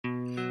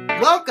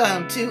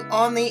Welcome to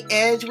On the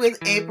Edge with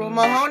April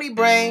Mahoney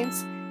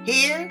Brains.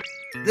 Here,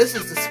 this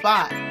is the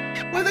spot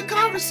where the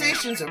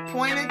conversations are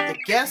pointed, the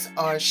guests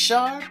are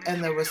sharp,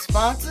 and the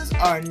responses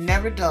are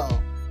never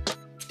dull.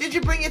 Did you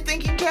bring your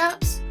thinking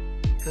caps?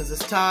 Because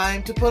it's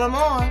time to put them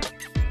on.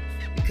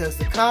 Because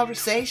the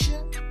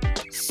conversation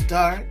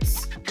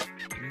starts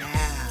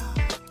now.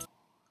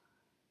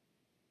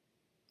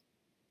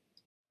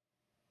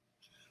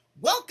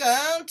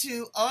 Welcome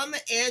to On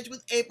the Edge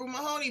with April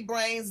Mahoney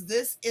Brains.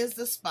 This is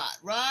the spot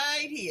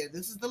right here.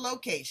 This is the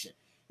location.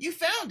 You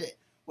found it,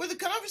 where the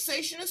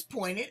conversation is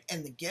pointed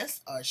and the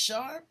guests are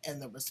sharp and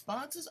the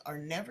responses are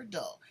never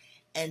dull.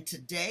 And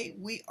today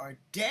we are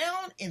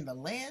down in the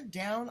land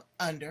down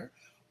under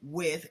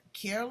with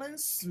Carolyn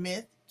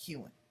Smith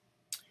Keune.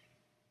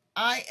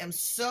 I am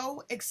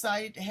so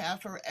excited to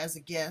have her as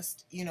a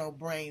guest. You know,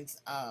 Brains,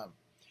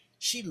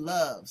 she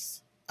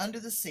loves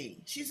under the sea.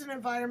 She's an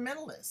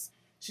environmentalist.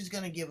 She's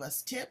going to give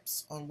us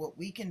tips on what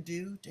we can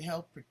do to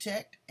help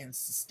protect and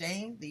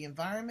sustain the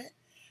environment.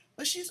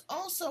 But she's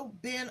also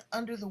been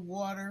under the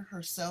water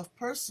herself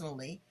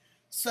personally,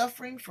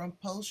 suffering from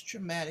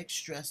post-traumatic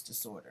stress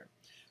disorder.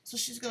 So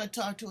she's going to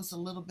talk to us a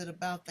little bit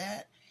about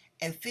that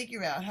and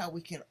figure out how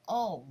we can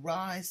all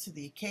rise to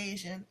the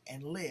occasion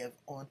and live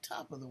on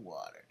top of the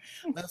water.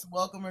 Let's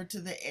welcome her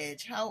to the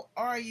edge. How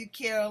are you,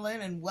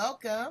 Carolyn? And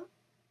welcome.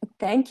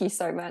 Thank you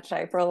so much,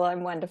 April.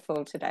 I'm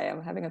wonderful today.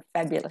 I'm having a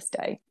fabulous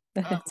day.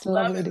 I'm It's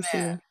lovely loving to see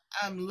that. you.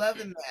 I'm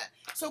loving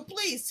that. So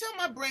please tell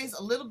my brains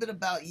a little bit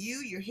about you,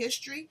 your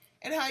history,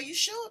 and how you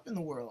show up in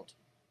the world.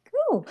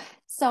 Cool.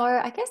 So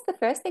I guess the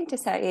first thing to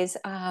say is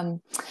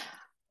I've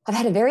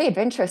had a very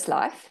adventurous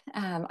life.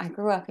 I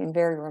grew up in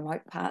very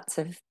remote parts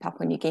of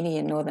Papua New Guinea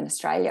in Northern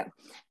Australia.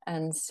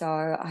 And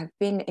so I've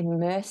been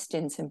immersed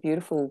in some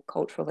beautiful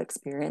cultural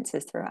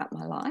experiences throughout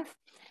my life.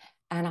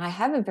 And I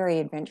have a very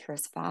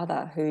adventurous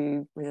father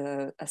who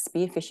was a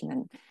spear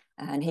fisherman,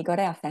 and he got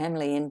our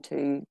family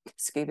into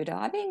scuba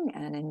diving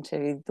and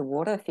into the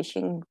water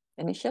fishing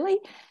initially.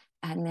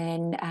 And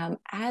then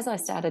as I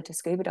started to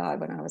scuba dive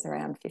when I was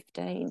around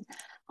 15,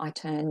 I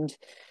turned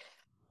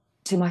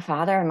to my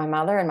father and my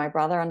mother and my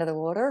brother under the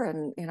water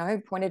and,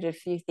 pointed at a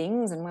few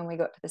things. And when we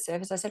got to the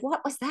surface, I said,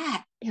 "What was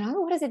that?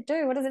 What does it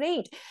do? What does it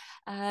eat?"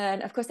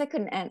 And of course, they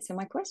couldn't answer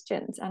my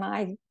questions. And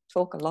I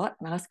talk a lot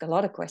and ask a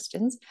lot of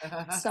questions.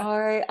 So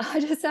I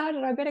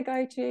decided I better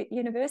go to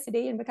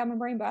university and become a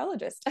marine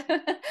biologist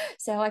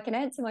so I can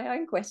answer my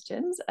own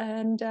questions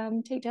and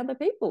teach other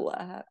people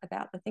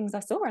about the things I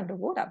saw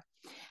underwater.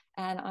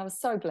 And I was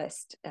so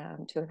blessed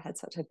to have had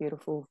such a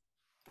beautiful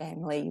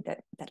family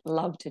that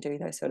loved to do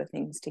those sort of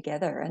things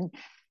together. And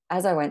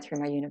as I went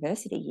through my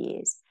university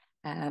years,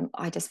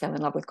 I just fell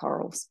in love with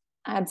corals.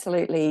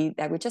 Absolutely,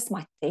 they were just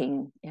my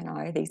thing.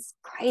 These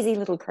crazy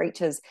little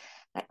creatures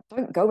that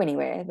don't go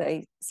anywhere.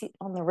 They sit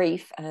on the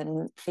reef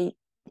and feed,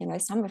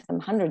 some of them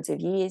hundreds of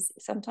years,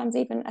 sometimes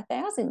even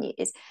 1,000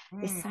 years.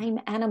 The same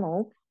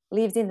animal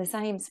lives in the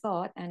same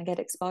spot and get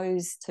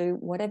exposed to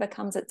whatever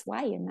comes its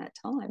way in that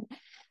time.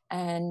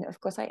 And of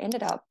course, I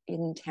ended up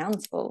in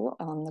Townsville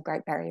on the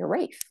Great Barrier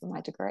Reef for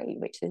my degree,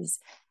 which is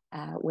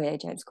where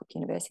James Cook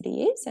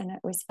University is, and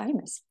it was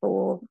famous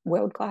for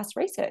world-class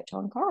research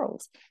on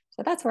corals.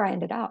 So that's where I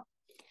ended up.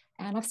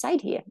 And I've stayed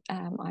here.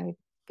 I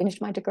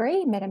finished my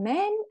degree, met a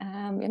man,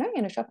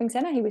 in a shopping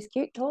centre. He was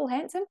cute, tall,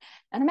 handsome,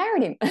 and I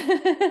married him.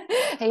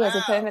 He has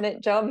a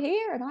permanent job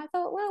here. And I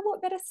thought, well,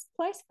 what better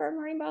place for a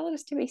marine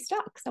biologist to be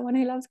stuck? Someone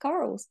who loves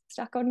corals,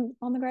 stuck on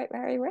the Great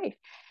Barrier Reef.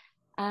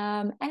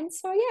 And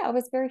so, yeah, I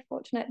was very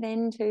fortunate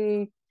then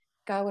to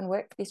go and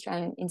work for the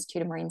Australian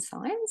Institute of Marine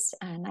Science,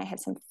 and they have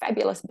some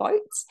fabulous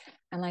boats,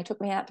 and they took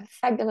me out to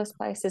fabulous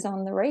places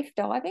on the reef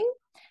diving.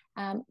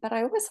 But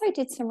I also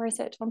did some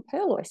research on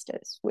pearl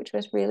oysters, which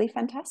was really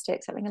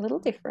fantastic, something a little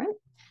different.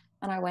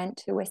 And I went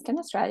to Western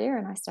Australia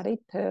and I studied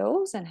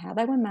pearls and how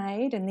they were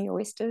made and the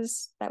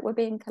oysters that were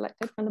being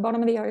collected from the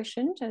bottom of the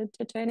ocean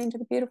to turn into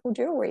the beautiful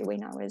jewellery we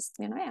know as,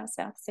 our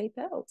South Sea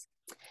pearls.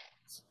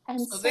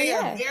 And so they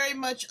are yeah, very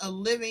much a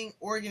living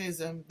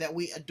organism that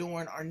we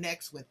adorn our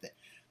necks with it.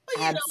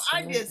 But I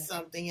absolutely. did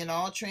something in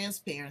all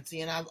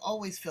transparency, and I've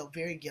always felt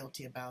very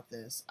guilty about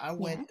this. I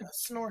went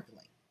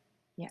snorkeling.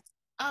 Yeah.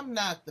 I'm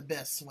not the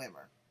best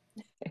swimmer.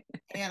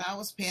 And I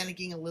was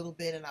panicking a little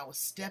bit, and I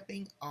was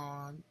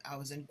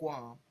in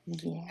Guam,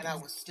 and I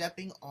was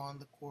stepping on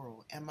the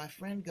coral. And my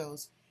friend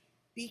goes,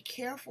 "Be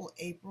careful,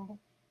 April.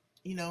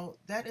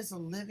 That is a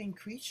living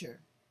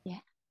creature."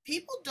 Yeah.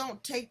 People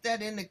don't take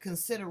that into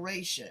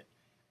consideration.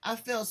 I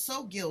felt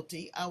so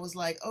guilty. I was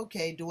like,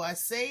 okay, do I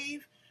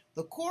save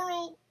the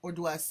coral or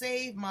do I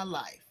save my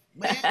life?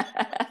 Well,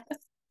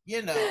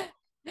 You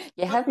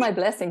But have my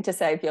blessing to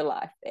save your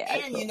life there,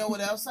 and April. you know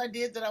what else I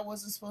did that I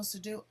wasn't supposed to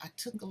do? I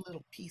took a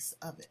little piece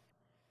of it.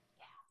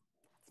 Yeah,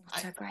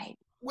 that's not so great.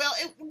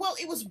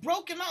 It was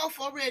broken off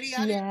already.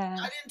 I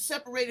didn't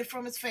separate it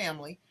from its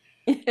family.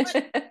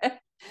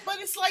 But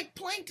it's like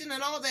plankton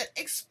and all that.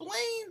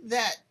 Explain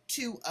that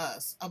to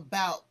us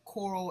about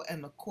coral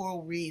and the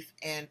coral reef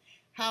and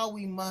how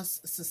we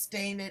must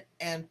sustain it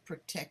and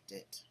protect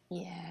it.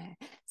 Yeah.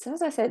 So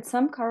as I said,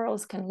 some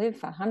corals can live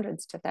for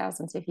hundreds to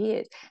thousands of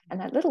years. And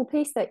that little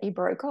piece that you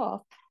broke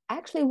off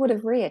actually would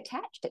have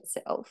reattached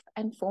itself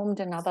and formed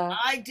another.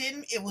 I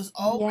didn't. It was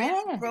already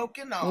Yeah.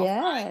 broken off. I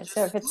Yeah.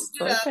 So just if it's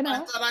scooped it up. broken I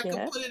off, thought I could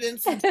yeah. put it in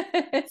some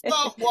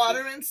salt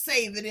water and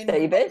save it, and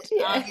Save it.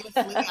 Yeah.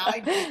 obviously I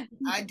didn't.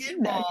 I did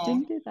No, wrong.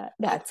 didn't do that.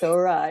 That's Okay, all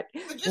right.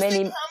 but just think of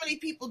Many, how many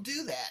people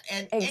do that,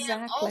 and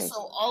exactly. also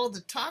all of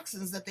the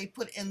toxins that they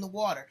put in the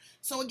water.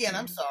 So again,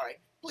 I'm Yeah. sorry.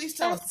 Please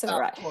tell us That's all about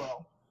right. the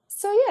coral.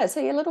 So yeah, so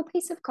your little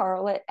piece of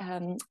coral, it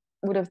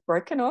would have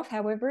broken off,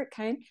 however it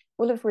came,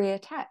 will have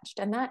reattached,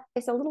 and that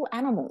is a little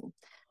animal,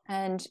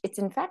 and it's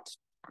in fact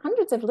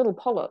hundreds of little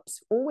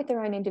polyps, all with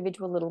their own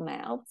individual little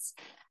mouths,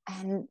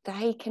 and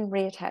they can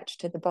reattach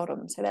to the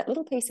bottom. So that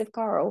little piece of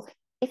coral,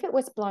 if it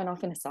was blown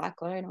off in a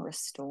cyclone or a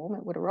storm,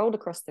 it would have rolled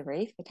across the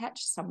reef,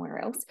 attached somewhere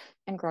else,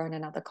 and grown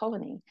another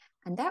colony.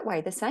 And that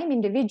way, the same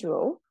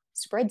individual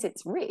spreads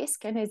its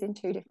risk and is in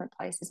two different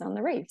places on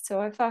the reef.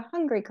 So if a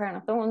hungry crown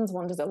of thorns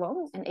wanders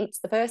along and eats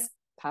the first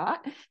part,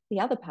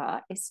 the other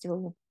part is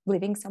still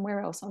living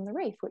somewhere else on the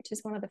reef, which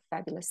is one of the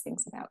fabulous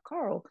things about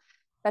coral.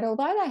 But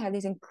although they have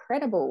these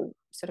incredible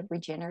sort of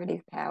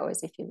regenerative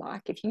powers, if you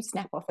like, if you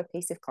snap off a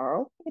piece of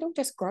coral, it'll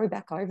just grow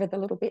back over the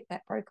little bit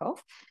that broke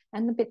off,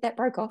 and the bit that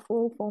broke off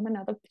will form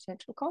another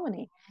potential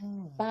colony.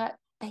 Hmm. But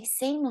they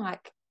seem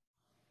like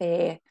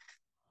they're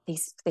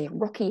they're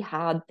rocky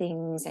hard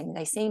things, and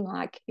they seem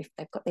like if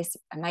they've got this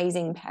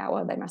amazing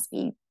power, they must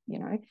be,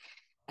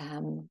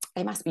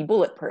 they must be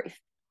bulletproof.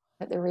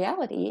 But the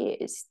reality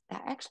is they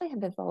actually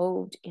have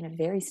evolved in a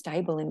very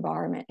stable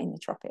environment in the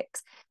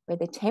tropics, where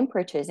the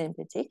temperatures in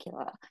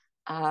particular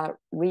are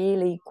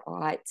really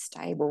quite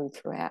stable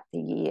throughout the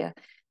year.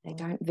 They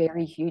don't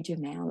vary huge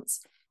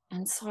amounts,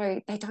 and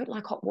so they don't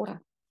like hot water.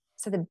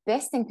 So the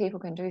best thing people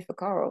can do for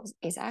corals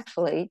is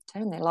actually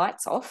turn their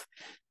lights off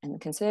and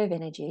conserve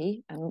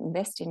energy and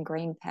invest in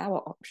green power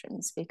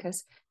options,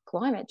 because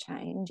climate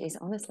change is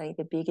honestly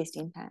the biggest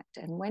impact.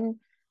 And when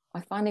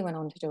I finally went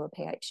on to do a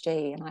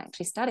PhD, and I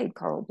actually studied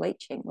coral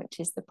bleaching,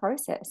 which is the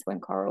process when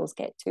corals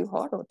get too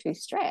hot or too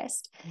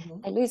stressed,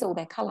 Mhm. they lose all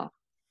their color.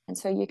 And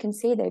so you can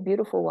see their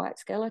beautiful white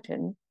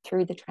skeleton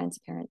through the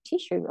transparent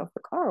tissue of the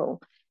coral.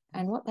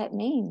 And what that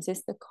means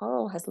is the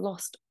coral has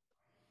lost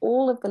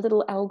all of the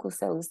little algal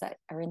cells that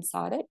are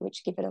inside it,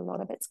 which give it a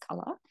lot of its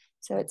color.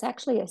 So it's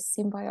actually a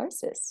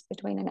symbiosis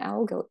between an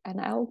algae,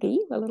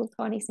 a little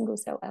tiny single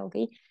cell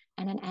algae,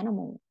 and an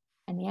animal.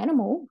 And the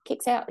animal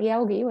kicks out the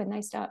algae when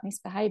they start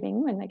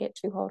misbehaving, when they get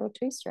too hot or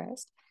too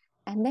stressed.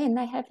 And then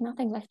they have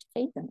nothing left to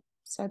feed them.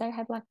 So they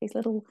have like these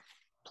little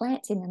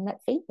plants in them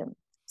that feed them.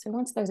 So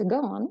once those are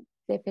gone,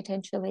 they're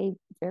potentially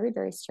very,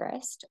 very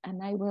stressed,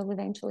 and they will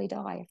eventually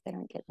die if they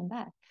don't get them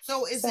back.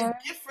 So is So it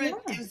different?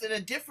 yeah. Is it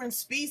a different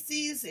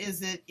species?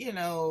 Is it,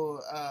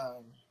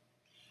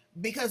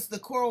 because the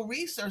coral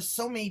reefs are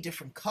so many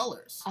different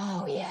colors.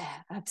 Oh, yeah,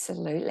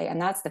 absolutely. And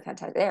that's the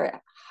fantastic. There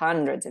are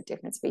hundreds of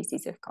different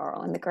species of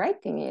coral. And the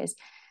great thing is,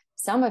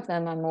 some of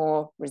them are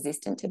more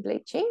resistant to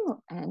bleaching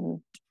and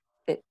a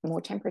bit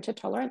more temperature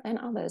tolerant than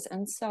others.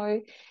 And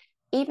so,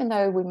 even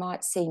though we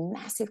might see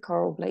massive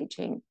coral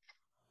bleaching,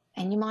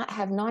 and you might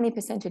have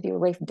 90% of your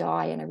reef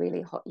die in a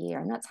really hot year,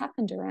 and that's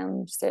happened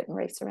around certain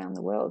reefs around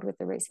the world with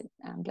the recent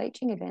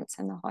bleaching events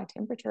and the high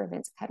temperature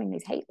events of having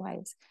these heat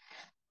waves,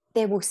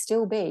 there will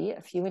still be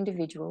a few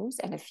individuals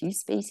and a few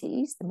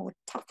species, the more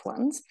tough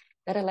ones,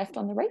 that are left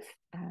on the reef,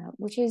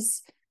 which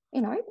is,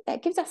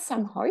 that gives us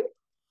some hope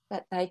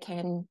that they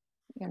can,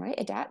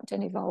 adapt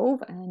and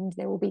evolve, and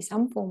there will be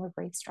some form of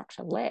reef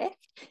structure left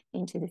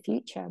into the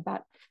future.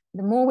 But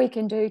the more we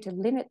can do to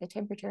limit the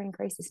temperature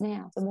increases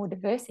now, the more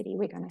diversity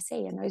we're going to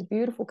see, and those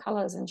beautiful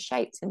colors and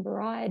shapes and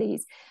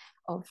varieties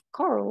of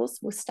corals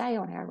will stay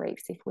on our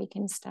reefs if we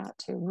can start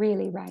to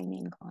really rein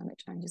in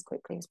climate change as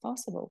quickly as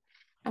possible.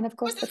 And of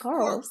course, the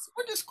corals,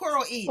 What does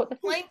coral eat? what the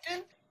food.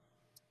 Plankton?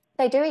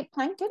 They do eat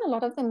plankton. A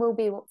lot of them will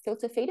be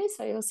filter feeders.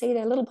 So you'll see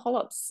their little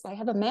polyps. They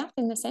have a mouth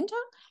in the center,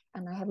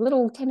 and they have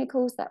little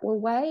tentacles that will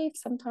wave.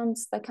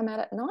 Sometimes they come out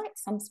at night.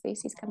 Some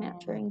species come out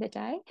Mm, during the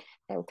day.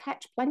 They'll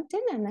catch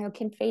plankton and they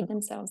can feed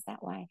themselves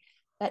that way.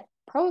 But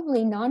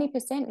probably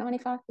 90%,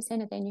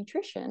 95% of their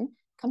nutrition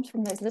comes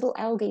from those little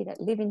algae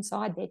that live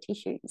inside their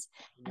tissues.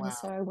 And wow.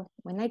 so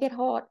when they get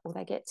hot or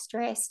they get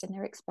stressed and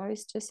they're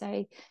exposed to,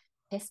 say,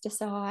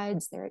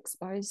 pesticides, they're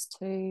exposed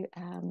to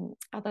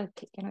other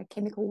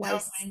chemical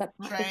wastes Dumping, that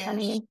might be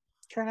coming trash, in,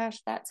 trash,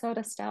 that sort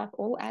of stuff,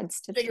 all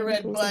adds to the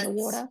cigarette chemicals in the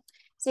butts. water.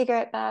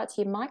 Cigarette butts,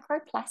 your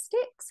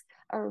microplastics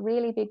are a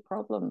really big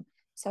problem.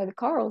 So the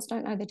corals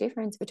don't know the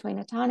difference between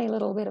a tiny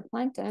little bit of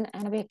plankton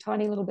and a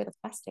tiny little bit of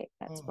plastic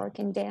that's Mm.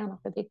 broken down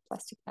off a big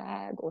plastic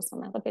bag or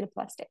some other bit of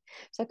plastic.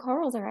 So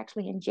corals are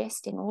actually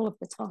ingesting all of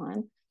the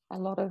time a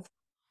lot of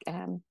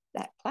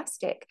that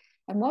plastic.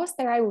 And whilst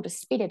they're able to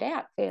spit it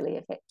out fairly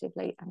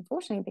effectively,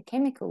 unfortunately, the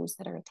chemicals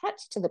that are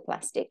attached to the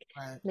plastic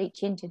Right.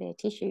 leach into their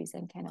tissues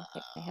and can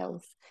affect their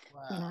health.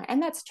 Wow.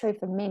 And that's true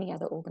for many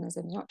other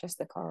organisms, not just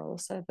the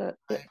corals. So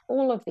Right.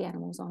 all of the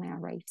animals on our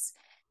reefs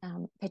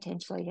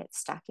potentially get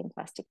stuck in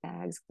plastic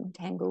bags,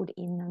 entangled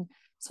in them.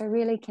 So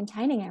really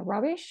containing our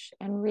rubbish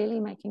and really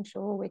making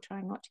sure we're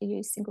trying not to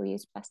use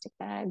single-use plastic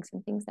bags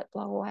and things that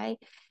blow away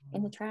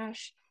in the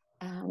trash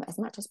as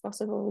much as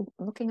possible,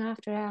 looking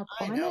after our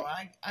I know.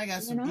 climate, I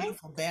got you some know?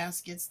 beautiful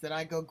baskets that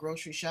I go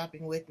grocery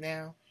shopping with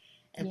now,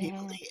 and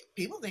Yeah.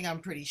 people think I'm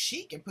pretty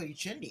chic and pretty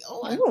trendy.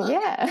 Oh, I Oh, love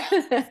your yeah.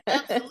 baskets,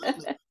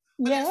 absolutely.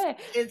 But Yeah.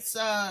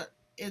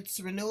 it's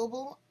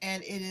renewable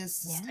and it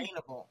is Yeah.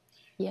 sustainable.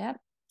 Yeah.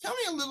 Tell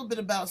me a little bit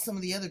about some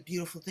of the other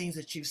beautiful things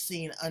that you've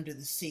seen under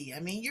the sea. I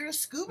mean, you're a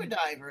scuba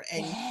diver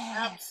and you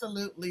Yeah.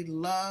 absolutely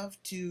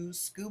love to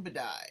scuba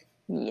dive.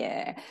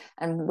 Yeah.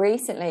 And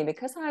recently,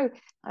 because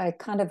I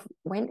kind of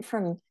went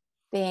from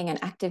being an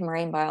active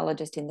marine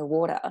biologist in the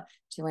water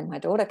to when my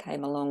daughter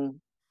came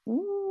along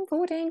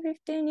 14,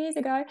 15 years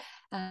ago,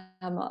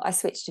 I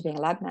switched to being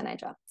a lab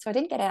manager. So I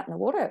didn't get out in the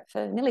water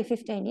for nearly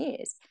 15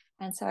 years.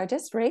 And so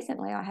just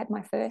recently, I had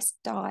my first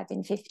dive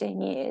in 15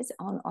 years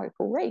on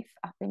Opal Reef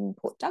up in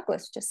Port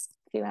Douglas, just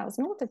a few hours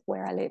north of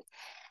where I live.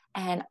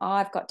 And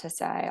I've got to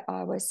say,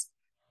 I was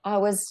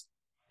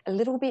a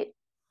little bit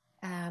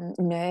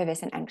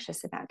nervous and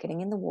anxious about getting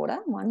in the water.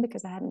 One,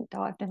 because I hadn't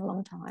dived in a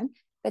long time,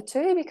 but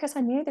two, because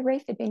I knew the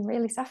reef had been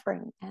really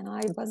suffering and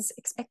I was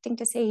expecting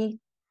to see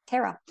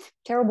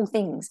terrible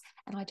things.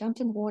 And I jumped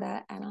in the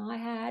water and I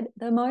had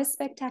the most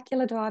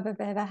spectacular dive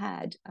I've ever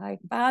had,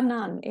 bar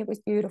none. It was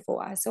beautiful.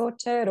 I saw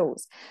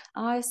turtles.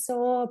 I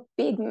saw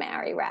big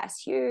Maori wrasse,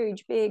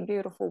 huge, big,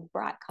 beautiful,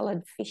 bright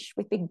colored fish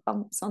with big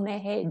bumps on their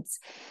heads.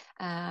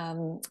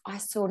 I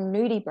saw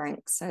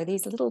nudibranchs, so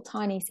these little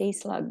tiny sea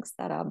slugs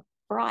that are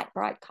bright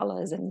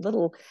colors and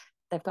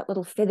they've got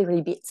little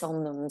feathery bits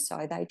on them.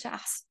 So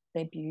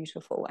they're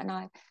beautiful. And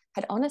I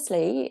had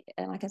honestly,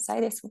 and I can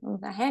say this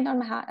with a hand on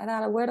my heart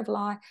without a word of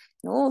lie,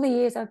 in all the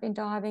years I've been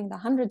diving, the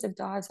hundreds of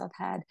dives I've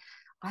had,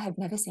 I have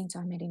never seen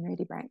so many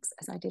nudibranchs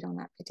as I did on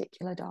that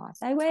particular dive.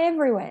 They were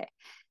everywhere.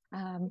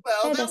 Well,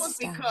 They're the that was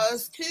stars.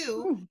 because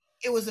too, Hmm,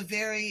 it was a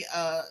very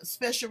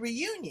special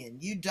reunion.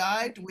 You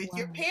dived it with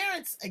your was.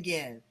 parents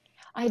again.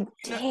 I And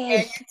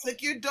did. you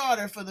took your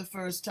daughter for the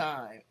first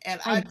time.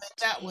 And I I bet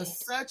that was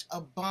did. such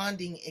a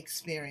bonding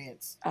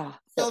experience. Oh,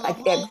 So I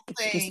the get whole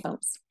thing,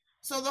 goosebumps.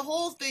 so the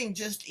whole thing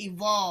just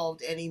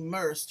evolved and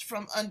immersed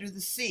from under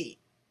the sea.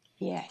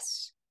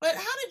 Yes. But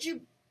how did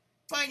you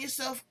find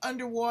yourself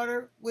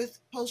underwater with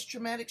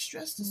post-traumatic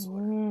stress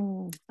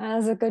disorder?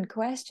 That's a good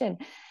question.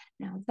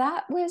 Now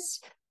that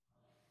was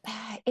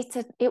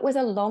it was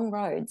a long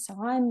road. So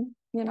I'm,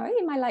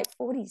 in my late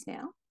 40s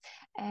now.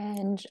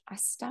 And I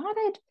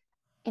started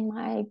in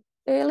my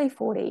early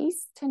 40s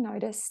to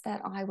notice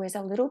that I was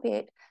a little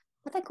bit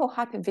what they call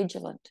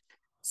hypervigilant.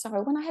 So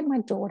when I had my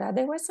daughter,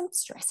 there were some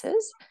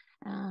stresses.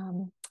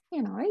 Um,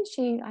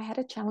 I had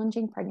a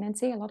challenging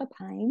pregnancy, a lot of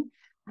pain.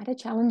 I had a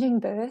challenging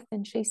birth,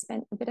 and she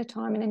spent a bit of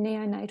time in a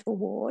neonatal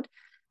ward.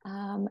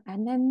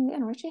 And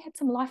then, she had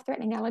some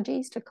life-threatening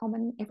allergies to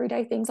common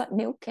everyday things like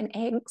milk and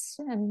eggs,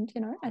 and,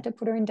 I had to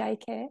put her in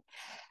daycare.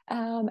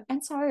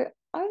 And so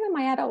over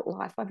my adult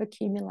life, I've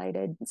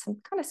accumulated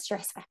some kind of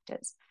stress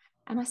factors.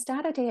 And I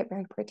started to get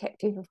very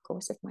protective, of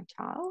course, of my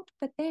child,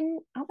 but then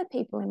other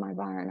people in my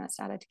environment I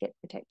started to get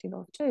protective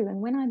of too. And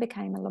when I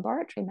became a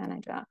laboratory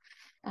manager,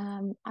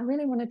 I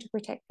really wanted to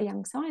protect the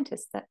young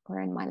scientists that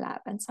were in my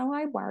lab. And so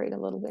I worried a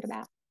little bit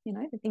about,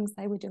 the things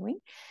they were doing.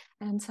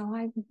 And so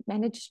I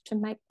managed to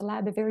make the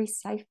lab a very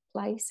safe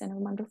place and a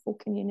wonderful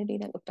community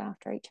that looked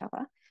after each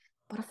other.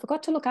 But I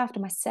forgot to look after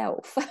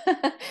myself.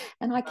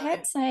 And I Right.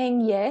 kept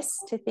saying yes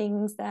to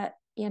things that,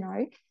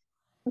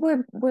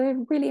 were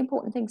really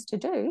important things to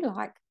do,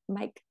 like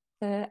make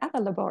the other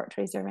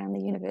laboratories around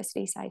the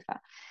university safer.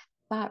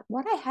 But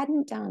what I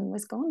hadn't done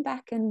was gone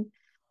back and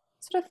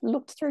sort of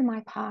looked through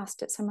my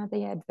past at some of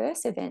the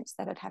adverse events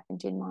that had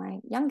happened in my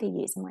younger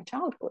years in my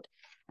childhood.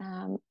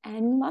 And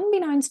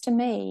unbeknownst to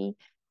me,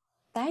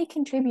 they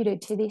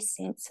contributed to this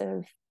sense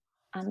of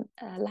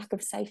lack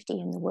of safety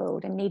in the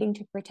world and needing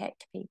to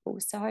protect people.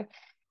 So,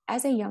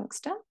 as a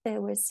youngster,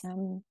 there was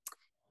some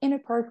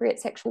inappropriate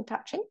sexual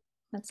touching.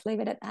 Let's leave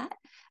it at that.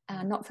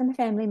 Not from a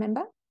family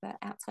member, but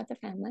outside the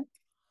family.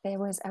 There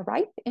was a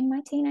rape in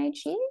my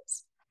teenage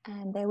years,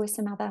 and there were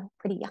some other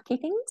pretty yucky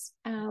things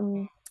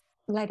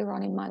later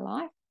on in my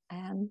life.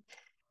 Um,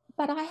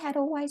 but I had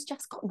always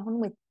just gotten on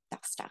with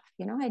that stuff.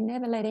 I'd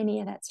never let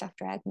any of that stuff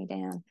drag me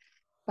down.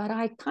 But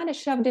I kind of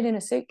shoved it in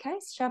a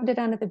suitcase, shoved it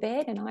under the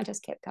bed, and I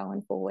just kept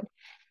going forward.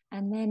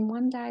 And then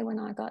one day when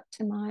I got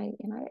to my,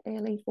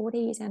 early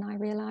 40s and I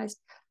realized,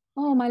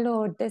 oh my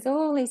Lord, there's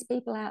all these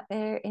people out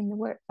there in the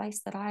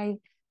workplace that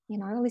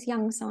all these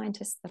young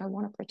scientists that I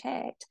want to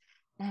protect,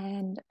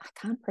 and I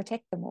can't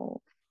protect them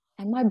all.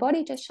 And my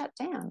body just shut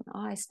down.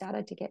 I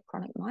started to get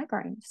chronic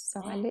migraines.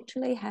 So I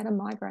literally had a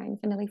migraine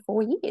for nearly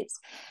 4 years.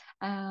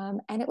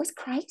 And it was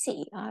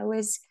crazy.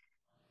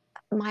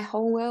 My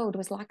whole world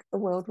was like the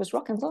world was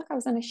rocking. It was like I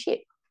was on a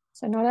ship.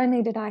 So not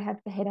only did I have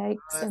the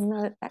headaches That's, and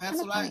that kind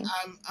that's of what pain.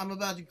 I'm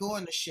about to go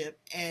on the ship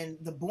and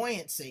the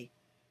buoyancy.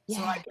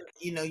 So I Yeah,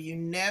 can, you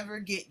never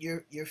get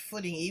your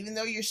footing, even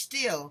though you're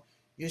still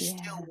yeah,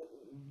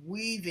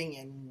 weaving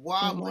and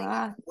wobbling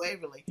Wow. in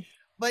Waverly.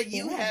 But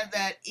you Yeah. had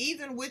that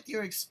even with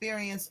your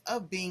experience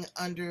of being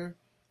underwater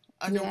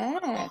Yeah.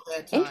 all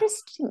that time.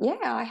 Interesting.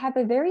 Yeah, I have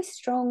a very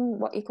strong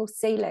what you call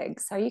sea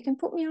legs. So you can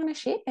put me on a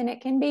ship and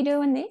it can be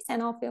doing this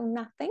and I'll feel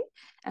nothing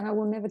and I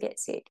will never get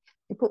sick.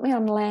 You put me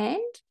on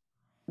land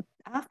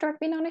after I've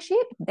been on a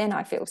ship, then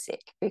I feel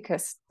sick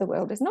because the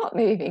world is not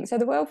moving. So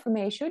the world for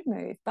me should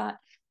move. But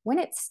when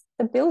it's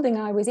the building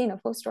I was in, a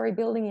 4-story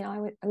building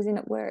and I was in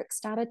at work,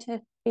 started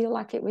to feel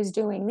like it was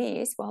doing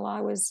this while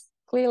I was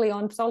clearly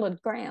on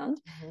solid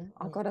ground,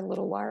 I Mm-hmm. got a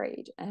little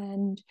worried.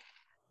 And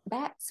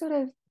that sort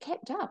of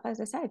kept up, as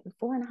I say,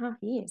 for 4.5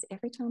 years.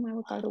 Every time I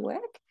would go to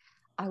work,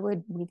 I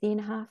would, within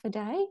half a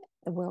day,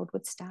 the world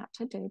would start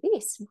to do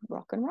this,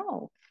 rock and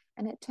roll.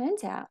 And it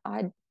turns out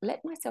I'd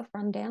let myself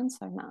run down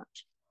so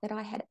much that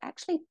I had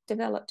actually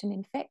developed an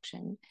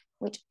infection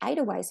which ate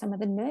away some of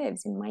the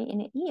nerves in my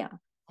inner ear.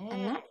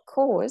 And Mm, that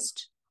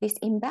caused this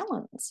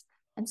imbalance.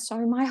 And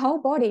so my whole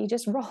body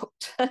just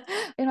rocked.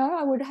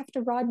 I would have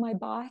to ride my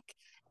bike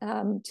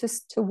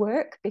just to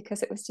work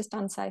because it was just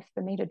unsafe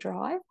for me to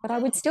drive. But I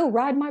would mm. still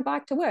ride my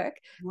bike to work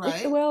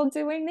with the Right, world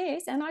doing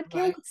this, and I'd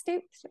right.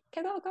 keep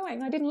on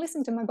going. I didn't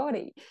listen to my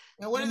body,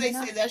 Now, what do and they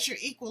then say? That's your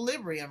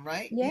equilibrium,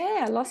 right? You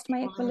yeah, I lost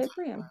my equilibrium.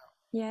 equilibrium.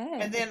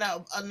 Yeah, And then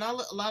a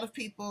lot of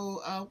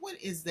people, what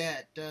is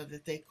that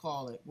that they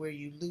call it, where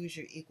you lose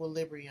your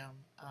equilibrium?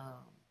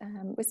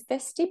 it was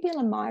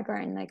vestibular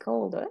migraine they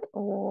called it,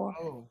 or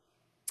Oh,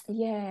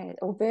 yeah,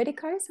 or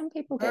vertigo. Some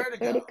people get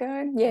vertigo.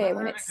 vertigo. Yeah,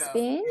 when it Vertigo.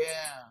 spins.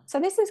 Yeah. So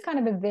this is kind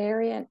of a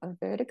variant of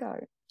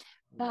vertigo.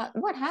 Wow.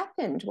 But what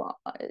happened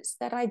was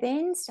that I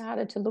then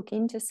started to look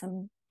into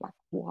some, like,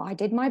 why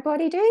did my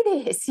body do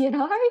this? It's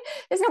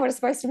not what it's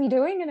supposed to be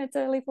doing in its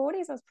early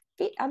 40s. I was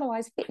fit,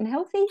 otherwise fit and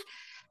healthy.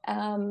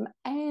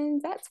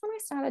 And that's when I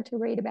started to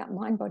read about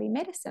mind body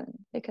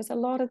medicine because a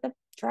lot of the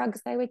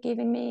drugs they were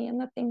giving me and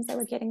the things they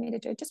were getting me to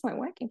do just weren't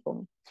working for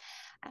me.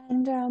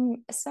 And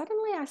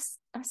suddenly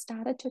I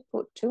started to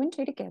put two and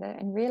two together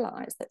and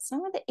realize that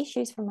some of the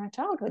issues from my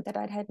childhood that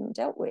I hadn't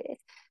dealt with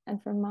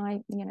and from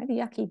my, the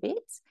yucky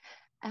bits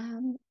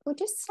were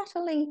just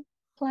subtly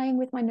playing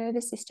with my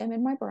nervous system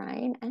and my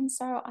brain. And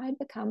so I'd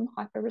become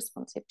hyper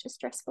responsive to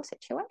stressful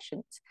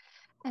situations.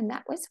 And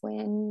that was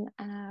when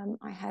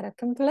I had a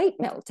complete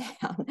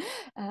meltdown.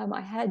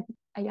 I had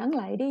a young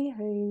lady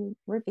who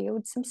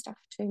revealed some stuff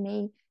to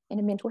me in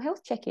a mental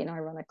health check in,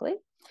 ironically.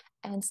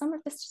 And some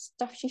of the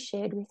stuff she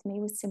shared with me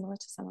was similar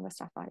to some of the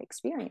stuff I'd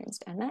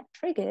experienced. And that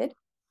triggered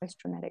post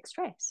traumatic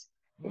stress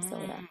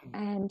disorder.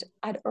 Mm. And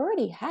I'd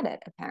already had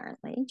it,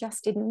 apparently,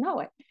 just didn't know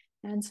it.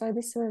 And so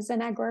this was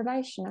an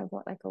aggravation of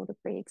what they called a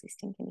pre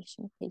existing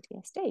condition of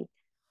PTSD.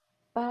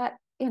 But,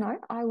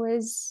 I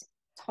was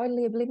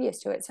totally oblivious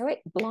to it. So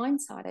it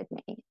blindsided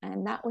me.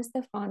 And that was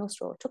the final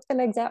straw. It took the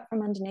legs out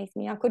from underneath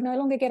me. I could no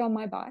longer get on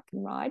my bike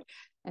and ride.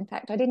 In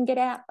fact, I didn't get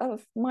out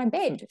of my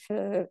bed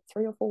for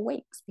 3 or 4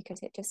 weeks because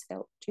it just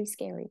felt too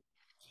scary.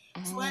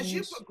 So as you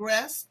And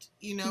progressed,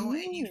 and you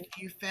mm,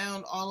 you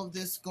found all of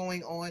this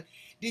going on,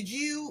 did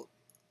you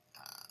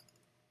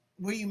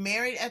were you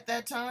married at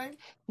that time?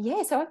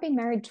 yeah, so I've been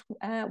married,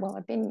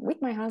 I've been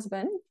with my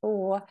husband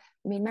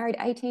we've been married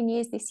 18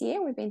 years this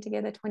year. We've been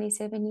together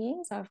 27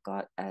 years. I've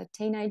got a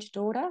teenage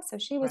daughter. So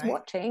she was Right,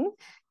 watching,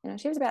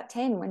 she was about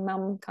 10 when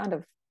mum kind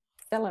of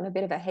fell in a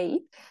bit of a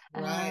heap,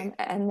 right,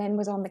 and then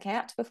was on the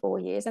couch for 4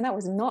 years. And that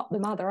was not the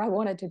mother I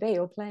wanted to be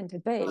or planned to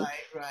be. right,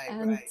 right,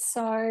 And right,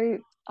 so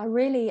I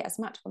really, as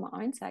much for my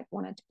own sake,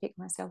 wanted to pick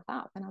myself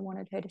up and I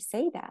wanted her to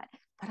see that,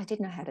 but I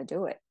didn't know how to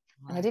do it.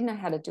 And I right. didn't know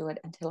how to do it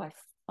until I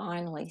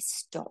finally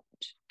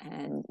stopped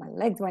and my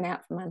legs went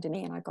out from under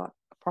me and I got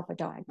a proper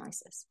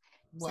diagnosis.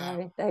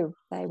 Wow. So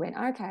they went,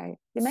 okay,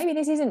 maybe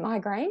this isn't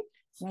migraine,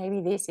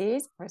 maybe this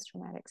is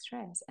post-traumatic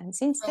stress. And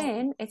since So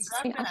then, you it's just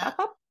got been up, that. up,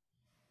 up.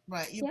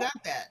 Right, you Yeah,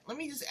 got that. Let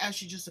me just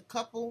ask you just a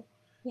couple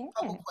yeah,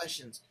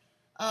 questions.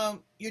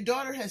 Your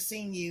daughter has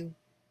seen you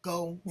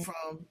go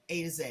from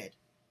A to Z.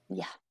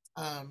 yeah,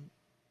 Um,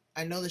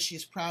 I know that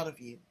she's proud of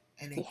you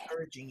and yeah,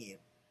 encouraging you.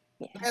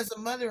 But yeah. as a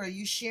mother, are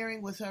you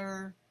sharing with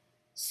her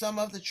some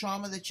of the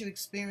trauma that you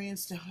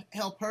experienced to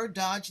help her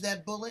dodge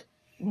that bullet?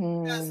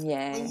 Because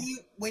Yeah,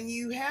 when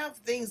you have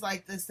things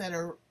like this that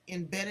are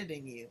embedded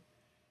in you, yeah,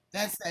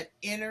 that's that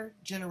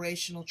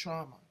intergenerational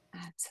trauma.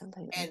 And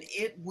absolutely.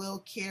 it will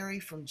carry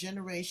from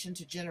generation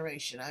to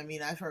generation. I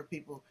mean, I've heard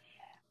people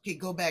could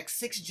go back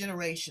 6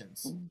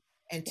 generations Mm,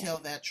 and yeah. tell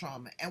that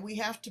trauma. And we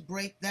have to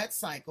break that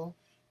cycle,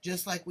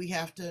 just like we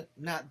have to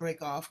not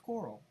break off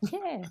coral.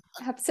 Yeah,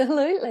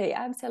 absolutely,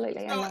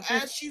 absolutely. And So I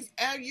think,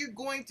 as you're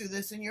going through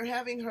this and you're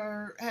having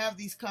her have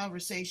these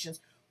conversations,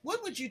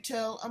 what would you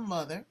tell a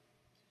mother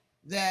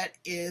that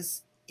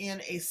is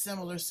in a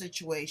similar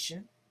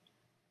situation?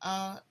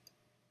 Uh,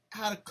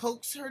 how to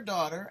coax her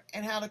daughter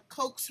and how to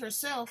coax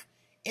herself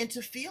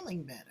into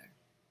feeling better.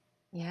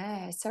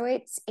 yeah, so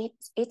it's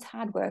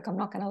hard work, I'm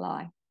not going to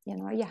lie.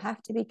 You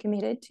have to be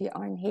committed to your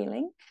own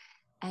healing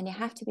and you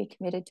have to be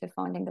committed to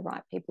finding the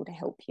right people to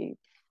help you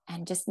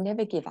and just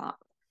never give up.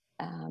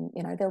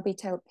 There'll be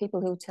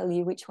people who'll tell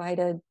you which way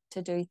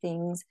to do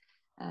things.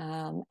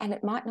 And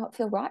it might not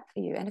feel right for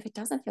you. And if it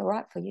doesn't feel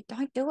right for you,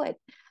 don't do it.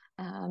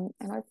 And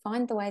I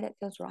find the way that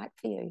feels right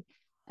for you.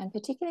 And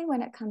particularly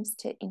when it comes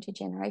to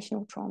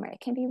intergenerational trauma, it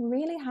can be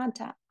really hard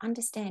to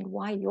understand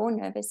why your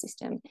nervous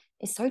system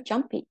is so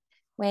jumpy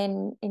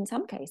when in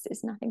some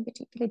cases nothing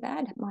particularly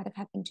bad might have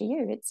happened to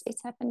you.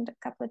 It's happened a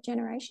couple of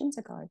generations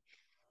ago.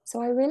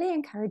 So I really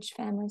encourage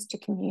families to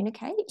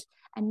communicate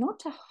and not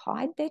to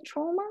hide their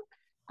trauma.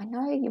 I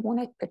know you want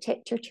to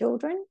protect your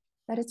children,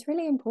 but it's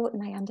really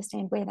important they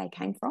understand where they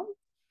came from.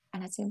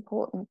 And it's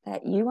important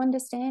that you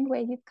understand where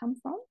you've come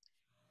from.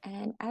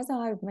 And as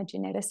I'm a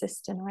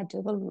geneticist and I do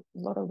a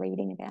lot of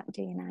reading about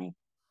DNA,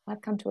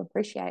 I've come to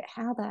appreciate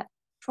how that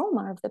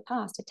trauma of the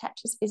past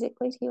attaches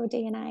physically to your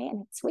DNA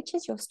and it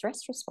switches your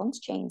stress response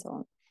genes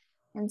on.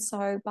 And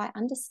so by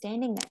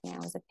understanding that now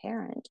as a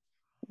parent,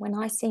 when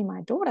I see my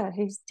daughter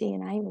whose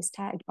DNA was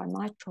tagged by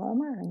my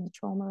trauma and the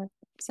trauma of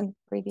some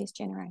previous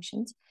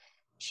generations,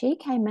 she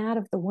came out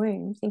of the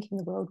womb thinking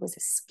the world was a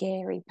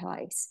scary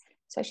place.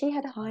 So she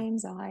had high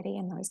anxiety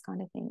and those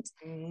kind of things.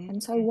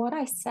 And so what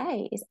I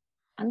say is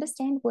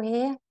understand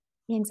where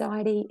the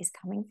anxiety is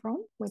coming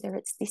from, whether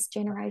it's this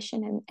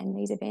generation and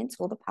these events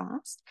or the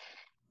past,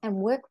 and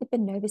work with the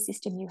nervous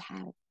system you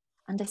have.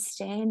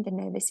 Understand the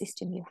nervous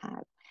system you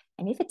have.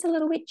 And if it's a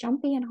little bit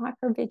jumpy and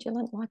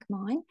hypervigilant like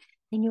mine,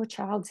 then your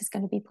child's is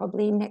going to be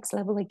probably next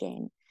level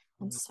again.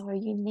 And so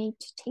you need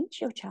to teach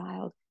your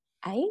child,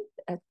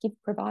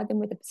 provide them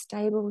with a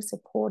stable,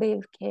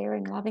 supportive,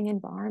 caring, loving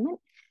environment.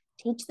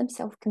 Teach them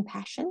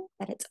self-compassion,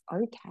 that it's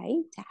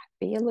okay to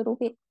be a little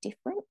bit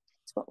different.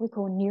 It's what we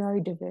call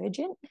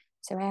neurodivergent.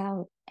 So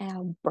our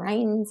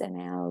brains and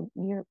our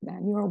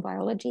neural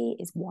biology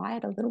is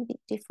wired a little bit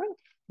different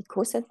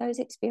because of those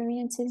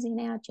experiences in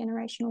our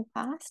generational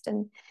past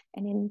and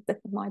in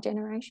my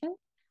generation.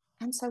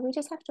 And so we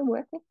just have to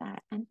work with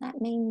that. And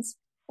that means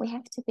we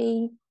have to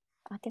be,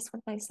 I guess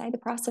what they say, the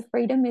price of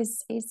freedom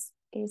is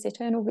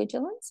eternal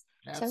vigilance.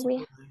 Absolutely.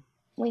 So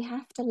we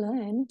have to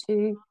learn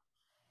to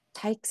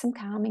take some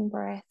calming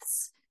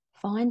breaths,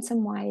 find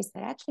some ways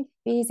that actually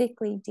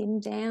physically dim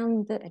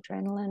down the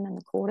adrenaline and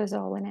the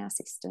cortisol in our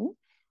system.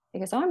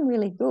 Because I'm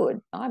really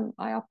good. I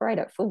operate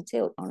at full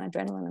tilt on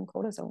adrenaline and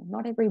cortisol.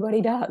 Not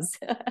everybody does.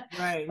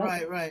 Right.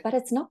 But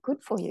it's not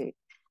good for you.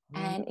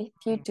 And if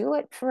you do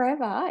it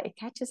forever, it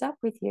catches up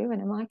with you.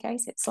 And in my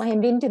case, it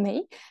slammed into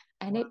me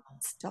and it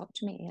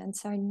stopped me. And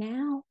so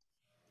now,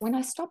 when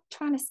I stopped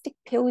trying to stick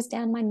pills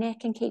down my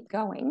neck and keep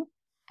going,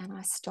 and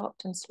I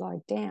stopped and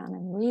slowed down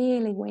and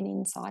really went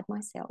inside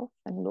myself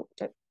and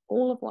looked at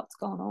all of what's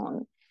gone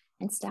on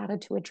and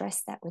started to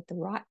address that with the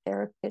right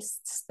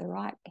therapists, the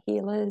right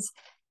healers,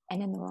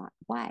 and in the right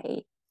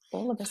way,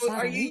 all of a So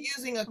are you sudden,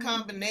 using a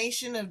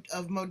combination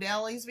of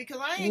modalities? Because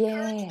I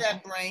encourage yeah,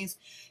 that, brains.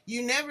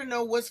 You never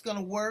know what's going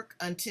to work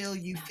until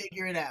you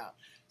figure it out.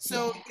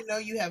 So, yeah,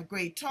 you have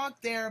great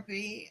talk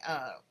therapy.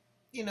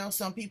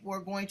 Some people are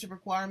going to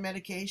require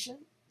medication.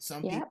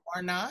 Some yeah, people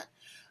are not.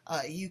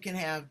 You can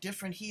have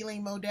different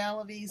healing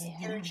modalities, yeah,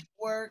 energy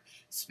work,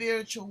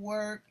 spiritual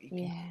work. You can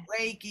yeah,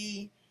 do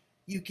Reiki.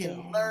 You can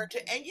yeah. learn to,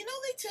 and they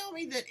tell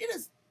me that it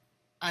is,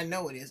 I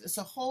know it is. It's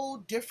a whole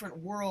different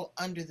world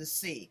under the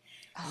sea.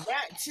 Oh,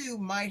 That too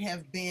might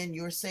have been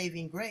your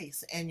saving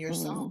grace and your mm,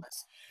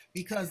 solace,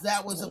 because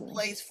that was a absolutely,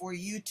 place for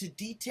you to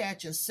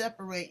detach and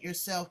separate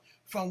yourself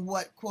from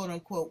what, quote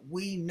unquote,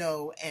 we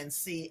know and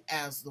see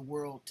as the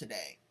world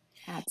today.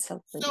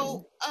 absolutely.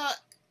 So,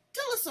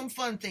 tell us some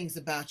fun things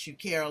about you,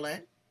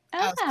 Carolyn.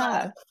 Outside of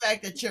Ah, the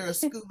fact that you're a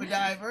scuba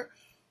diver,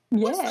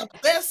 what's the yeah.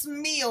 best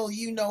meal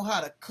you know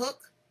how to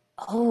cook?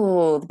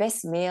 Oh, the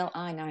best meal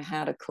I know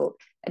how to cook.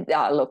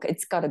 Oh, look,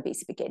 it's got to be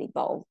spaghetti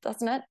bowl,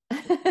 doesn't it?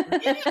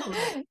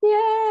 Really?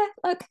 Yeah.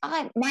 Look,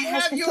 Do my you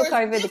have husband took yours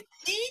over with the.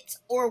 meat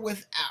or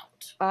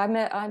without? I'm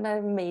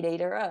a meat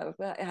eater.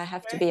 I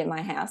have to Okay. be in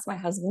my house. My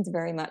husband's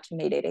very much a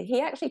meat eater.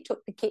 He actually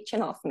took the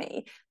kitchen off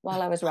me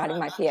while I was writing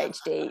my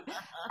PhD,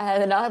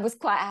 and I was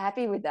quite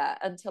happy with that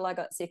until I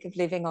got sick of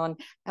living on.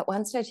 At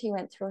one stage, he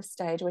went through a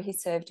stage where he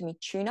served me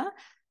tuna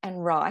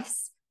and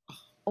rice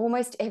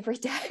almost every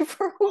day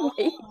for a Oh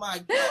week.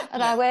 my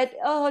And I goodness. went,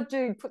 oh,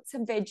 dude, put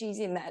some veggies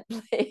in that,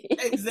 please.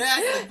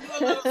 Exactly.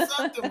 Do a little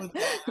something with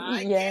that.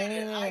 I get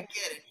it. I Yeah. get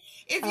it.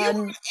 If you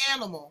were Um, an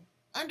animal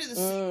under the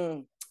sea,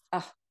 mm,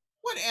 oh,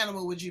 what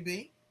animal would you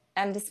be?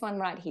 and this one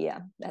right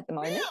here at the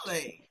moment,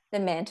 Really? the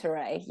manta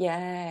ray.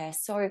 Yeah.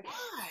 So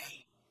Why?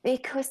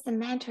 because the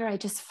manta ray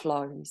just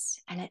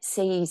flows and it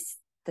sees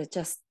the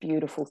just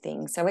beautiful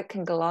things. So it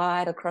can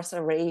glide across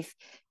a reef,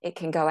 it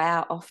can go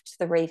out off to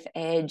the reef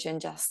edge and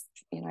just,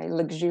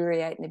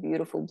 luxuriate in the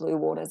beautiful blue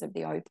waters of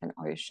the open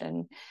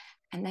ocean.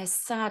 And they're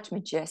such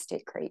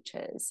majestic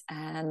creatures.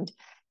 And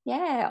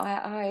yeah,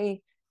 I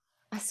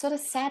sort of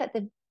sat at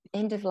the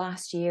end of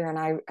last year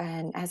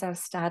and as I was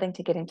starting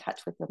to get in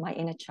touch with my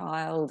inner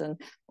child and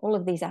all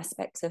of these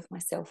aspects of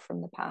myself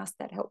from the past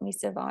that helped me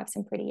survive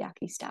some pretty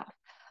yucky stuff.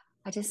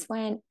 I just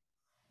went,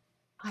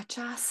 I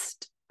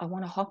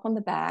want to hop on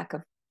the back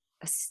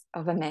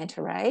of a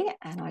manta ray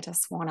and I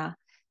just want to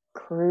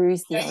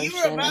cruise the Now, you were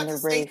ocean and about the to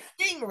say reef.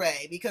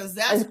 stingray because I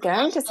that's was what I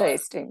going to say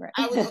thought.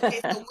 I was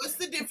okay. stingray. So, what's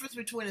the difference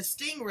between a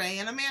stingray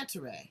and a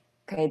manta ray?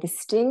 Okay, the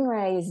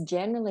stingray is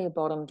generally a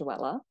bottom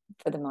dweller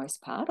for the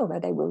most part, although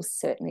they will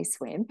certainly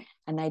swim,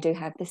 and they do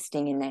have the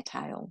sting in their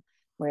tail.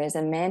 Whereas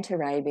a manta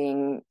ray,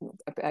 being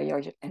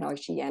an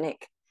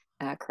oceanic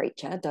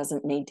creature,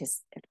 doesn't need to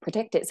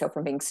protect itself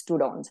from being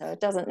stood on, so it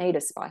doesn't need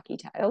a spiky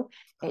tail.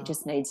 It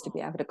just needs to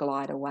be Oh, able to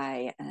glide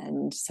away.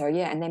 And so,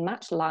 yeah, and they're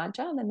much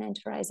larger. The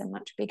manta rays are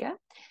much bigger.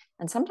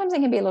 And sometimes they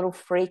can be a little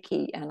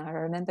freaky. And I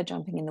remember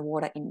jumping in the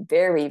water in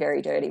very,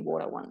 very dirty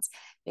water once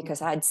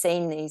because I'd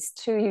seen these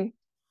two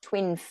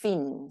twin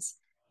fins,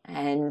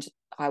 and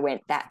I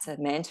went, that's a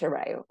manta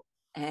ray.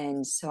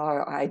 And so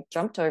I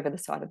jumped over the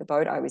side of the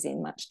boat I was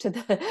in, much to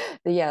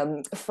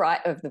the fright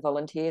of the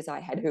volunteers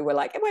I had, who were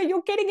like, well,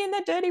 you're getting in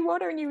the dirty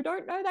water and you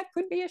don't know that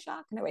could be a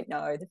shark. And I went,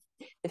 no,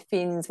 the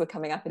fins were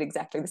coming up at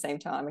exactly the same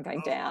time and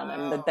going down,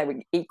 and they wow.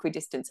 were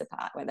equidistant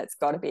apart, where that's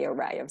got to be a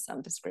ray of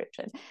some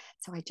description.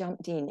 So I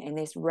jumped in, and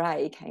this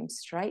ray came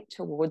straight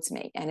towards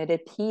me, and it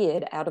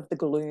appeared out of the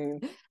gloom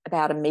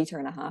about 1.5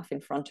 meters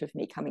in front of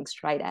me, coming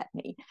straight at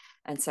me.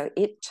 And so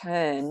it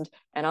turned,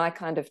 and I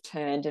kind of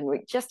turned, and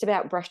we just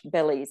about brushed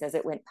bellies as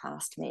it went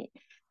past me.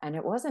 And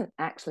it wasn't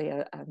actually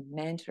a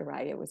manta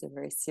ray. It was a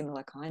very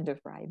similar kind of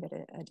ray, but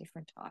a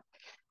different type.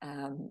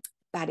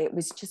 But it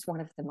was just one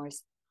of the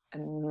most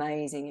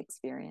amazing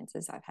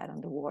experiences I've had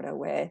underwater,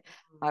 where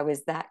I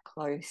was that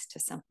close to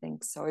something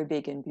so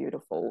big and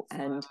beautiful.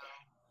 And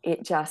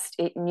it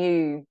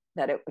knew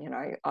that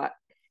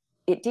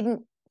it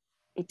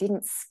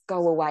didn't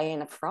go away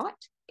in a fright.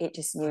 It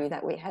just knew Right.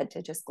 that we had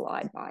to just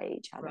glide by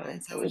each other, Right.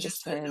 and so we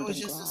just There turned was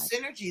and just a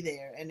glide. synergy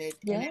there, and it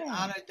Yeah,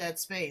 honored that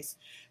space,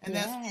 and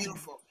that's yeah.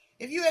 beautiful.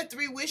 If you had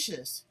three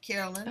wishes,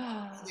 Carolyn,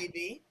 what would they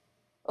be?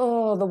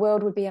 Oh, the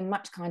world would be a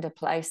much kinder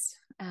place.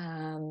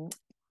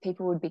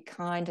 People would be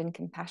kind and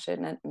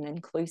compassionate and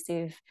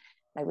inclusive.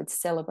 They would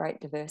celebrate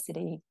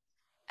diversity,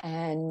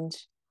 and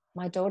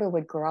my daughter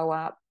would grow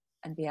up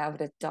and be able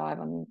to dive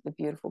on the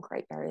beautiful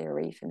Great Barrier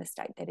Reef in the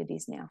state that it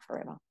is now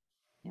forever.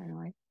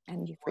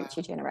 And your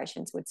future Wow.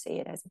 generations would see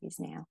it as it is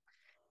now,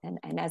 and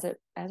as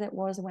it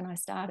was when I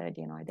started.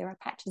 There are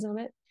patches of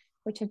it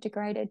which have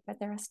degraded, but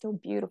there are still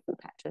beautiful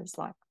patches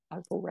like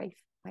Opal Reef,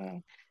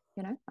 where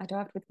I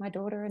dived with my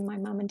daughter and my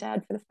mum and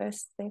dad for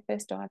their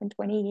first dive in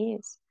 20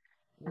 years.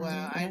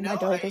 Wow. I My know.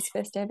 daughter's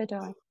first ever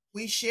dive.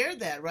 We shared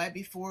that right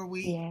before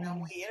Yeah,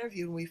 we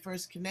interviewed when we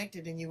first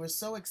connected, and you were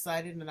so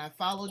excited, and I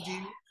followed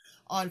yeah, you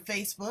on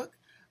Facebook.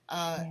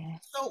 yeah.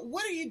 So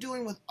what are you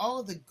doing with all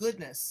of the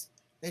goodness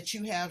that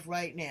you have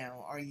right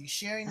now? Are you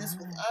sharing this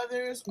with Ah,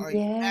 others? Are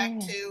you back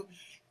yeah. to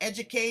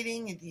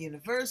educating at the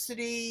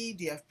university?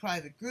 Do you have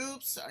private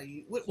groups?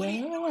 What are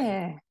you doing?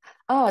 Yeah.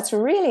 Oh, it's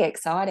really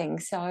exciting.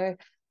 So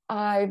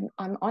I'm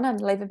on a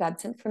leave of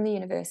absence from the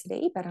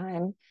university, but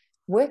I'm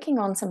working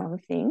on some other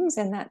things,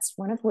 and that's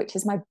one of which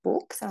is my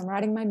book. So I'm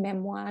writing my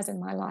memoirs and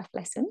my life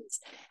lessons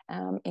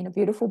in a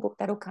beautiful book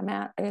that'll come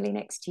out early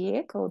next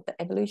year called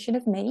The Evolution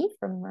of Me,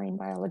 From Marine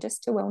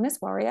Biologist to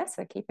Wellness Warrior.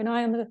 So keep an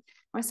eye on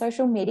my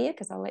social media,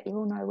 because I'll let you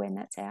all know when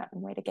that's out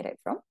and where to get it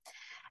from.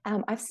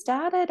 I've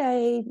started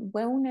a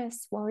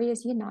Wellness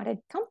Warriors United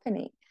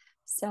company.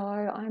 So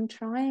I'm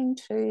trying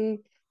to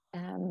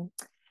um,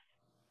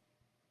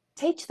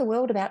 teach the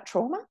world about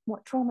trauma,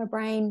 what trauma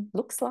brain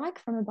looks like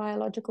from a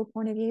biological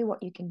point of view,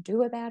 what you can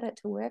do about it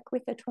to work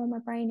with a trauma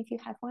brain if you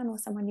have one or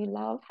someone you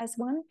love has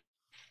one,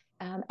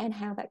 and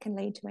how that can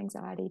lead to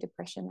anxiety,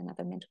 depression, and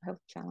other mental health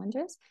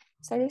challenges.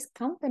 So this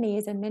company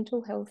is a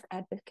mental health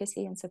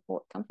advocacy and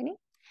support company.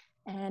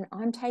 And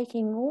I'm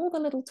taking all the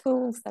little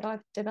tools that I've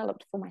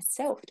developed for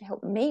myself to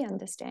help me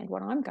understand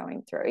what I'm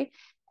going through,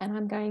 and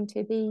I'm going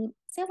to be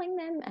selling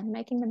them and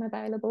making them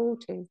available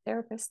to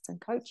therapists and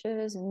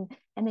coaches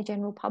and the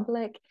general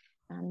public,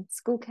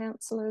 school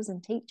counselors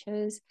and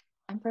teachers,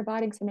 and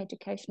providing some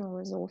educational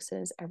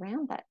resources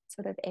around that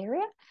sort of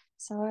area,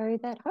 so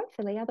that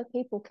hopefully other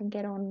people can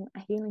get on a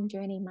healing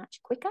journey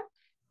much quicker.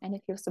 And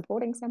if you're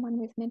supporting someone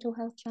with mental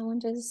health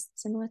challenges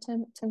similar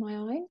to my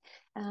own,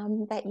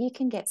 that you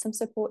can get some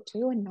support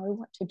too and know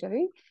what to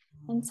do.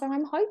 And so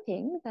I'm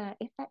hoping that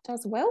if that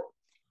does well,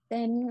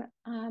 then,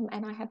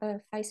 and I have a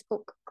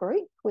Facebook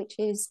group, which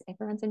is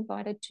everyone's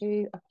invited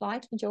to apply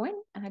to join.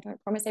 And I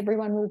don't promise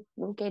everyone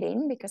will get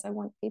in, because I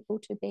want people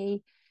to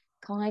be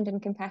kind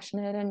and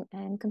compassionate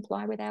and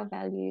comply with our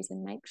values,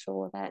 and make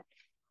sure that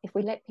if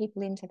we let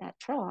people into that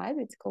tribe,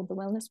 it's called the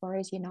Wellness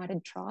Warriors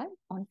United Tribe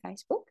on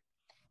Facebook,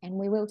 and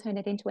we will turn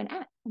it into an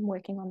app. I'm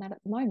working on that at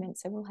the moment.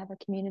 So we'll have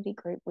a community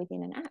group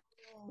within an app,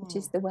 which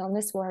is the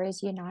Wellness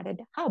Warriors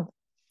United Hub.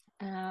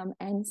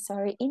 And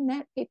so in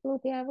that, people will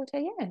be able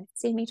to,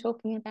 see me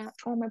talking about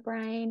trauma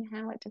brain,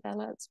 how it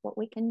develops, what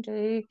we can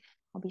do.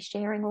 I'll be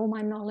sharing all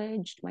my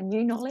knowledge, my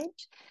new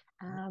knowledge,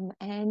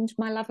 and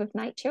my love of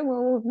nature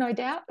will no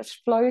doubt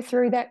flow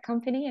through that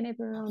company, and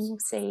everyone will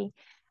see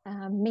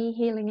me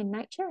healing in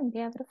nature and be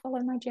able to follow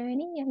my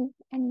journey,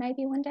 and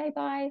maybe one day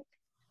buy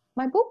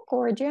my book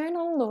or a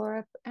journal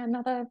or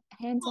another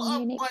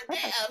hands-on unique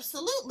product.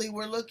 Absolutely.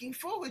 We're looking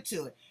forward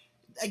to it.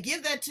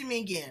 Give that to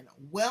me again.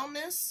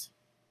 Wellness.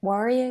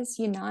 Warriors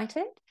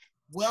United,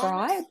 Wellness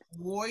Tribe,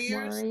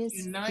 Warriors Warriors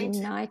United.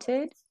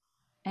 United,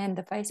 and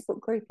the Facebook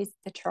group is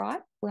the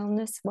Tribe,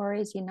 Wellness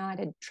Warriors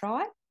United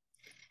Tribe.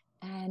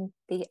 And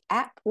the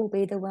app will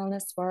be the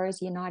Wellness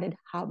Warriors United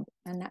Hub,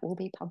 and that will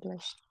be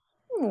published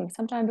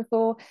sometime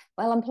before.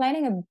 Well, I'm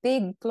planning a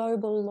big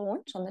global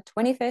launch on the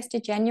 21st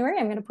of January.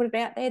 I'm going to put it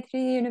out there to the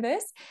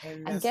universe.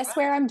 And guess right.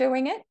 where I'm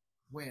doing it?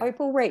 Where?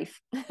 Opal Reef.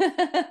 So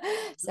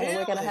really?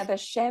 We're going to have a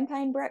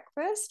champagne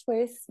breakfast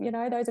with,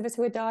 those of us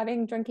who are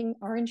diving, drinking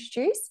orange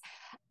juice.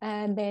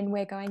 And then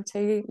we're going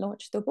to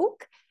launch the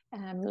book,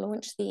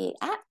 launch the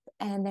app,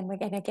 and then we're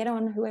going to get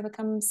on, whoever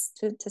comes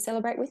to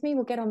celebrate with me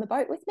will get on the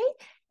boat with me,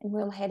 and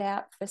we'll head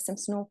out for some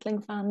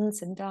snorkeling fun,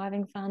 some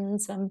diving fun,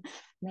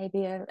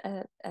 maybe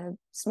a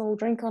small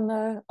drink on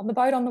the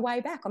boat on the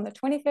way back on the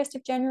 21st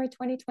of January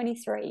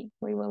 2023.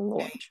 We will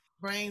launch.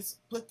 Brains,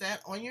 put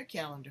that on your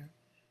calendar.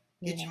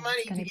 Get Yeah, your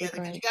money together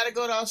because you got to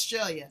go to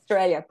Australia.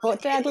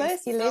 Port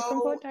Douglas. You live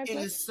from Port Douglas. It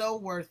is so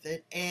worth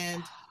it.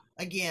 And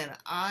again,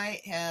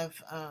 I have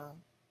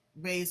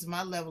raised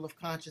my level of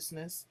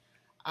consciousness.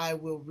 I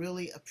will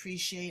really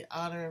appreciate,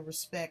 honor, and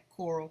respect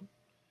Coral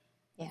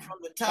from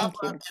the top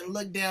up and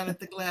look down at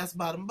the glass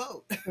bottom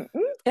boat.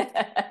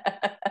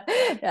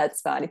 That's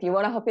fine. If you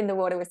want to hop in the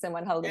water with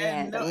someone holding your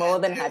hand, I'm more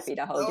than happy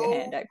to hold your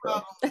hand,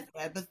 April. With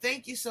that. But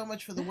thank you so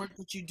much for the work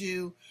that you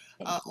do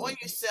on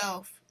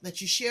yourself, that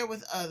you share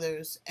with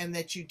others, and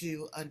that you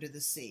do under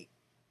the sea.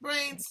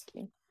 Brains,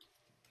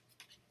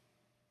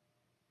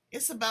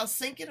 it's about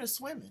sinking or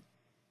swimming.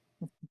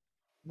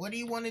 What do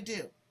you want to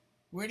do?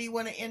 Where do you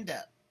want to end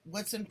up?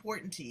 What's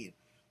important to you?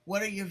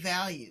 What are your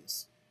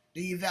values?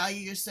 Do you value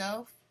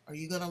yourself? Are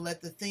you going to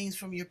let the things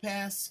from your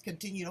past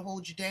continue to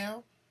hold you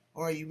down?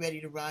 Or are you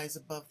ready to rise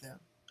above them?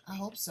 I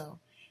hope so.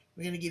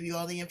 We're going to give you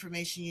all the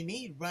information you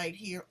need right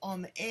here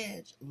on the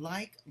edge.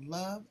 Like,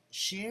 love,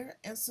 share,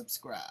 and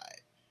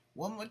subscribe.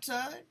 One more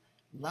time.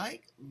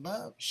 Like,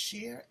 love,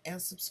 share,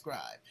 and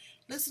subscribe.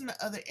 Listen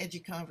to other edgy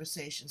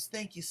conversations.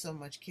 Thank you so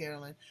much,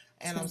 Carolyn.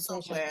 And I'm so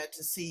glad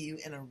to see you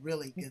in a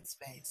really good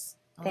space.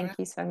 Thank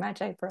you so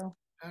much, April.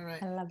 All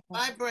right. I love that.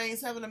 Bye,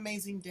 Brains. Have an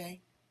amazing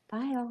day.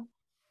 Bye, all.